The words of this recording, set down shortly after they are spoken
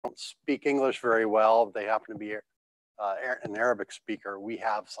don't speak English very well, if they happen to be an Arabic speaker, we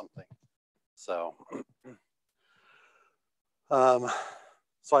have something. So, so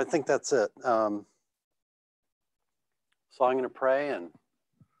I think that's it. So I'm going to pray and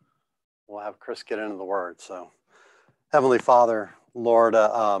we'll have Chris get into the word. So, Heavenly Father, Lord,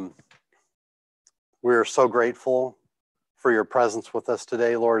 we're so grateful for your presence with us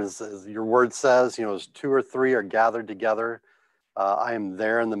today, Lord. As your word says, as 2 or 3 are gathered together, I am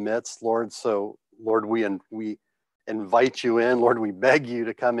there in the midst, Lord. So, Lord, we invite you in, Lord. We beg you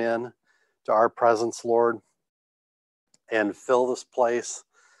to come in to our presence, Lord, and fill this place.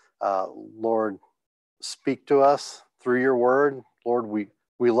 Lord, speak to us through your word. Lord, we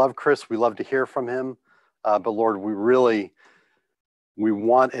love Chris. We love to hear from him. But Lord, we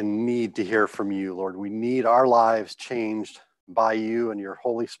want and need to hear from you, Lord. We need our lives changed by you and your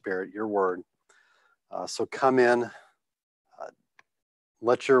Holy Spirit, your word. So come in.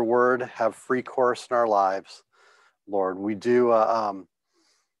 Let your word have free course in our lives, Lord. We do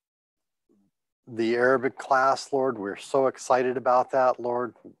the Arabic class, Lord. We're so excited about that,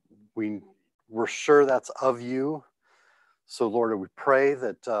 Lord. We're sure that's of you. So, Lord, we pray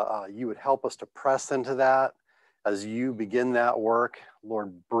that you would help us to press into that as you begin that work.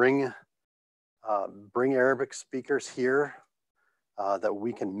 Lord, bring Arabic speakers here that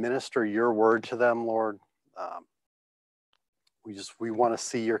we can minister your word to them, Lord. We want to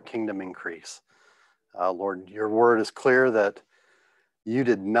see your kingdom increase. Lord, your word is clear that you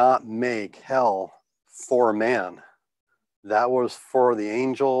did not make hell for man. That was for the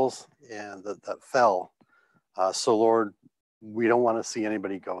angels and that fell. So, Lord, we don't want to see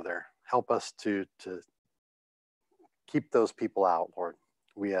anybody go there. Help us to keep those people out, Lord.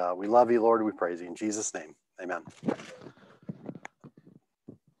 We love you, Lord. We praise you in Jesus' name. Amen. The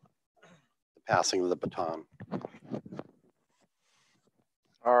passing of the baton.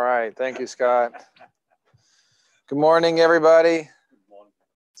 All right. Thank you, Scott. Good morning, everybody.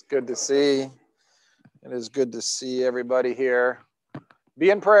 It's good to see. It is good to see everybody here.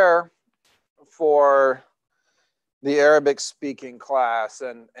 Be in prayer for the Arabic speaking class.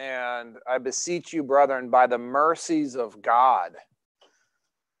 And I beseech you, brethren, by the mercies of God.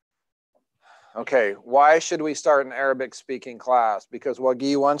 Okay, why should we start an Arabic speaking class? Because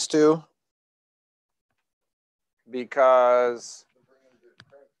Wagi wants to? Because,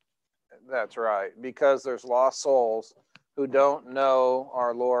 that's right, because there's lost souls who don't know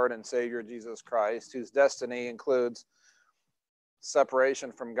our Lord and Savior Jesus Christ, whose destiny includes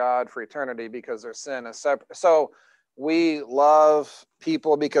separation from God for eternity because their sin is separate. So we love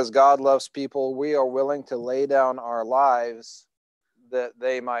people because God loves people. We are willing to lay down our lives that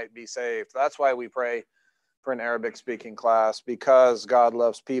they might be saved. That's why we pray for an Arabic speaking class, because God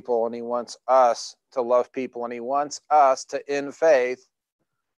loves people and he wants us to love people, and he wants us to, in faith,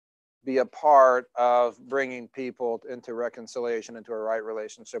 be a part of bringing people into reconciliation, into a right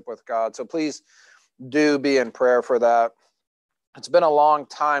relationship with God. So please do be in prayer for that. It's been a long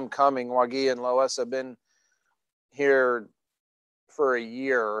time coming. Wagi and Lois have been here for a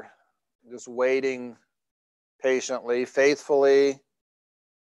year, just waiting patiently, faithfully,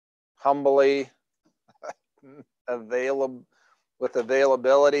 humbly, with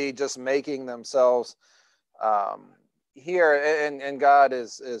availability, just making themselves here, and God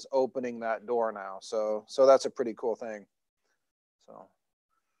is opening that door now. So that's a pretty cool thing.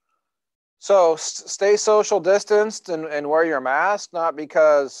 So stay social distanced and wear your mask, not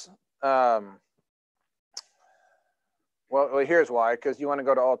because, well, here's why, because you want to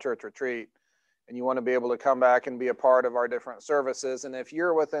go to all church retreat and you want to be able to come back and be a part of our different services. And if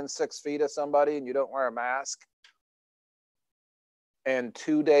you're within 6 feet of somebody and you don't wear a mask, and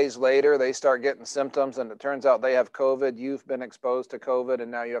 2 days later they start getting symptoms and it turns out they have COVID, you've been exposed to COVID,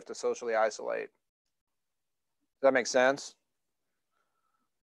 and now you have to socially isolate. Does that make sense?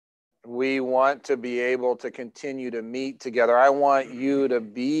 We want to be able to continue to meet together. I want you to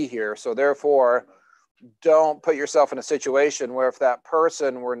be here. So therefore, don't put yourself in a situation where if that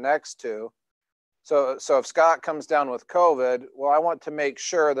person we're next to, so if Scott comes down with COVID, well, I want to make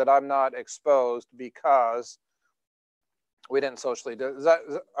sure that I'm not exposed because we didn't socially do that.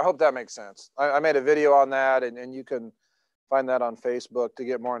 I hope that makes sense. I made a video on that, and you can find that on Facebook to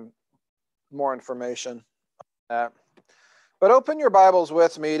get more information on that. But open your Bibles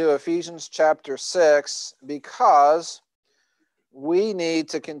with me to Ephesians chapter 6, because we need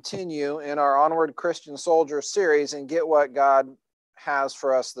to continue in our Onward Christian Soldier series and get what God has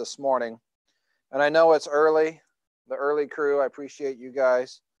for us this morning. And I know it's early, the early crew. I appreciate you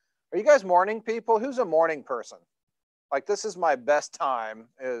guys. Are you guys morning people? Who's a morning person? Like, this is my best time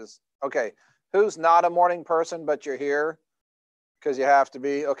is, okay, who's not a morning person but you're here? Because you have to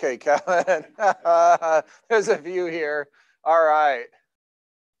be. Okay, Kevin. There's a few here. All right.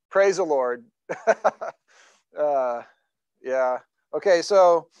 Praise the Lord. Yeah. Okay,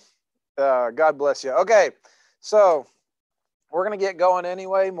 so God bless you. Okay, so we're going to get going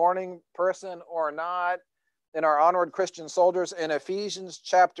anyway, morning person or not, in our Onward Christian Soldiers in Ephesians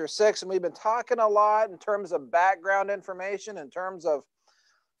chapter 6. And we've been talking a lot in terms of background information, in terms of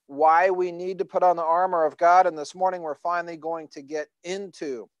why we need to put on the armor of God. And this morning we're finally going to get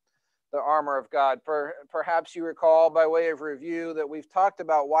into the armor of God. Perhaps you recall, by way of review, that we've talked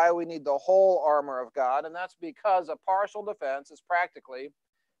about why we need the whole armor of God, and that's because a partial defense is practically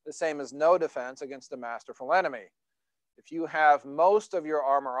the same as no defense against a masterful enemy. If you have most of your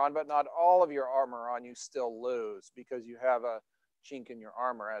armor on, but not all of your armor on, you still lose because you have a chink in your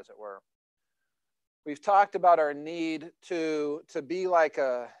armor, as it were. We've talked about our need to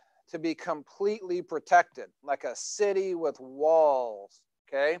be completely protected, like a city with walls,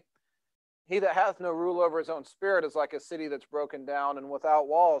 okay? He that hath no rule over his own spirit is like a city that's broken down, and without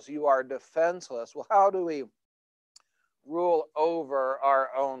walls you are defenseless. Well, how do we rule over our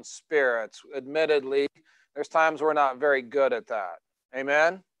own spirits? Admittedly, there's times we're not very good at that.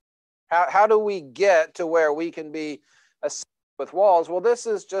 Amen? How do we get to where we can be a city with walls? Well, this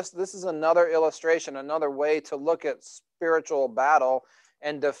is another illustration, another way to look at spiritual battle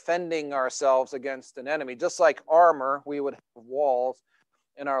and defending ourselves against an enemy. Just like armor, we would have walls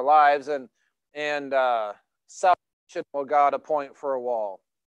in our lives, and salvation will God appoint for a wall.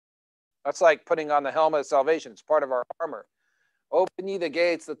 That's like putting on the helmet of salvation. It's part of our armor. Open ye the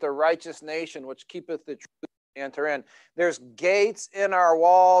gates that the righteous nation which keepeth the truth enter in. There's gates in our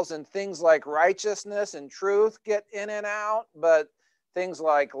walls, and things like righteousness and truth get in and out, but things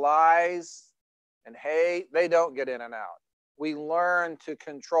like lies and hate, they don't get in and out. We learn to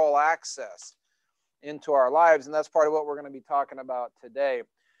control access into our lives, and that's part of what we're going to be talking about today.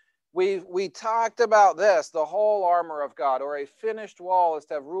 We talked about this, the whole armor of God, or a finished wall, is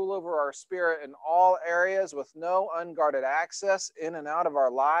to have rule over our spirit in all areas with no unguarded access in and out of our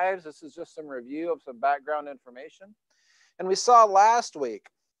lives. This is just some review of some background information. And we saw last week,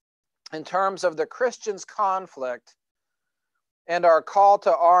 in terms of the Christian's conflict and our call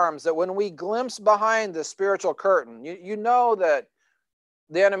to arms, that when we glimpse behind the spiritual curtain, you know that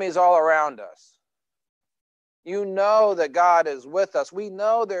the enemy is all around us. You know that God is with us. We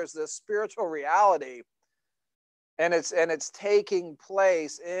know there's this spiritual reality, and it's taking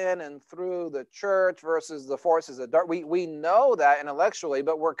place in and through the church versus the forces of darkness. We know that intellectually,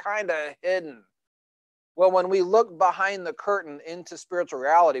 but we're kind of hidden. Well, when we look behind the curtain into spiritual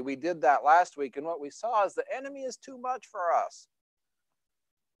reality, we did that last week, and what we saw is the enemy is too much for us.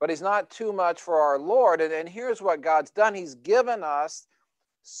 But he's not too much for our Lord. And here's what God's done. He's given us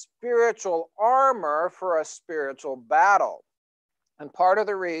spiritual armor for a spiritual battle. And part of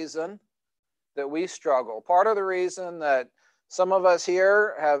the reason that we struggle, part of the reason that some of us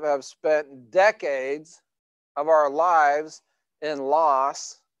here have spent decades of our lives in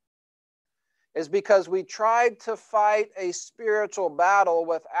loss, is because we tried to fight a spiritual battle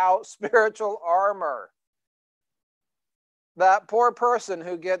without spiritual armor. That poor person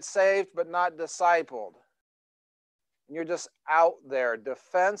who gets saved but not discipled. You're just out there,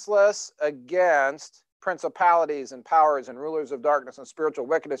 defenseless against principalities and powers and rulers of darkness and spiritual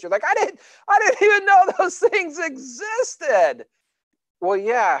wickedness. You're like, I didn't even know those things existed. Well,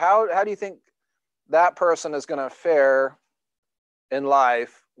 yeah, how do you think that person is going to fare in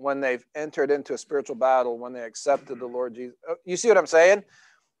life when they've entered into a spiritual battle, when they accepted the Lord Jesus? You see what I'm saying?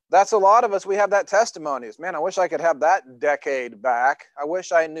 That's a lot of us. We have that testimonies. Man, I wish I could have that decade back. I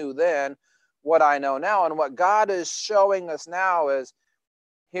wish I knew then what I know now. And what God is showing us now is,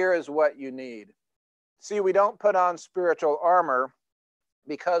 here is what you need. See, we don't put on spiritual armor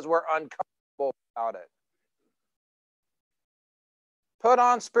because we're uncomfortable about it. Put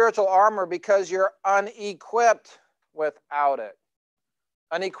on spiritual armor because you're unequipped without it.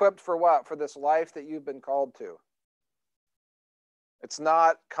 Unequipped for what? For this life that you've been called to. It's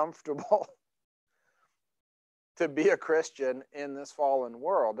not comfortable to be a Christian in this fallen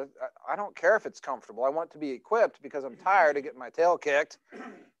world. I don't care if it's comfortable. I want to be equipped because I'm tired of getting my tail kicked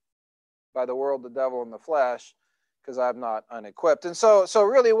by the world, the devil, and the flesh, because I'm not unequipped. And so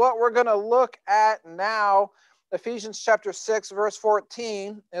really what we're going to look at now, Ephesians chapter 6, verse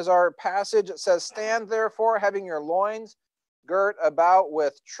 14, is our passage. It says, "Stand therefore, having your loins girt about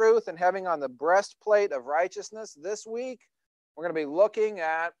with truth, and having on the breastplate of righteousness." This week, we're going to be looking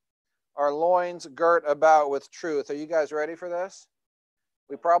at our loins girt about with truth. Are you guys ready for this?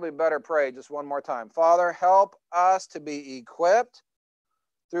 We probably better pray just one more time. Father, help us to be equipped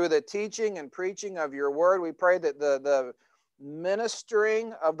through the teaching and preaching of your word. We pray that the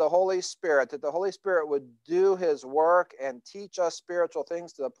ministering of the Holy Spirit, that the Holy Spirit would do his work and teach us spiritual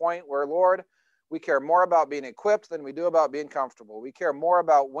things to the point where, Lord, we care more about being equipped than we do about being comfortable. We care more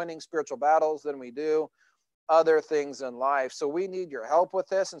about winning spiritual battles than we do other things in life. So we need your help with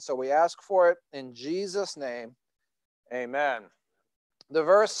this, and so we ask for it in Jesus' name. Amen. The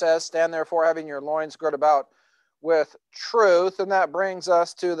verse says, stand therefore having your loins girt about with truth, and that brings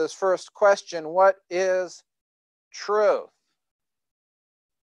us to this first question: what is truth?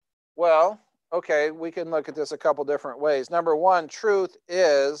 Well, okay, we can look at this a couple different ways. Number one, truth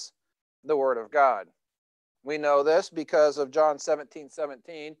is the Word of God. We know this because of John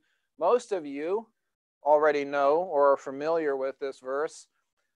 17:17. Most of you already know or are familiar with this verse.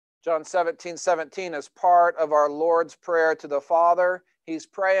 John 17:17 is part of our Lord's Prayer to the Father. He's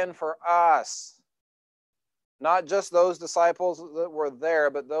praying for us. Not just those disciples that were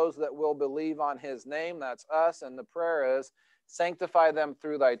there, but those that will believe on his name. That's us. And the prayer is, sanctify them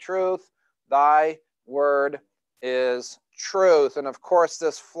through thy truth. Thy word is truth. And of course,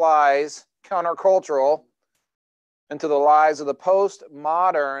 this flies countercultural into the lives of the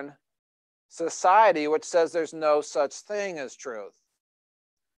postmodern society, which says there's no such thing as truth.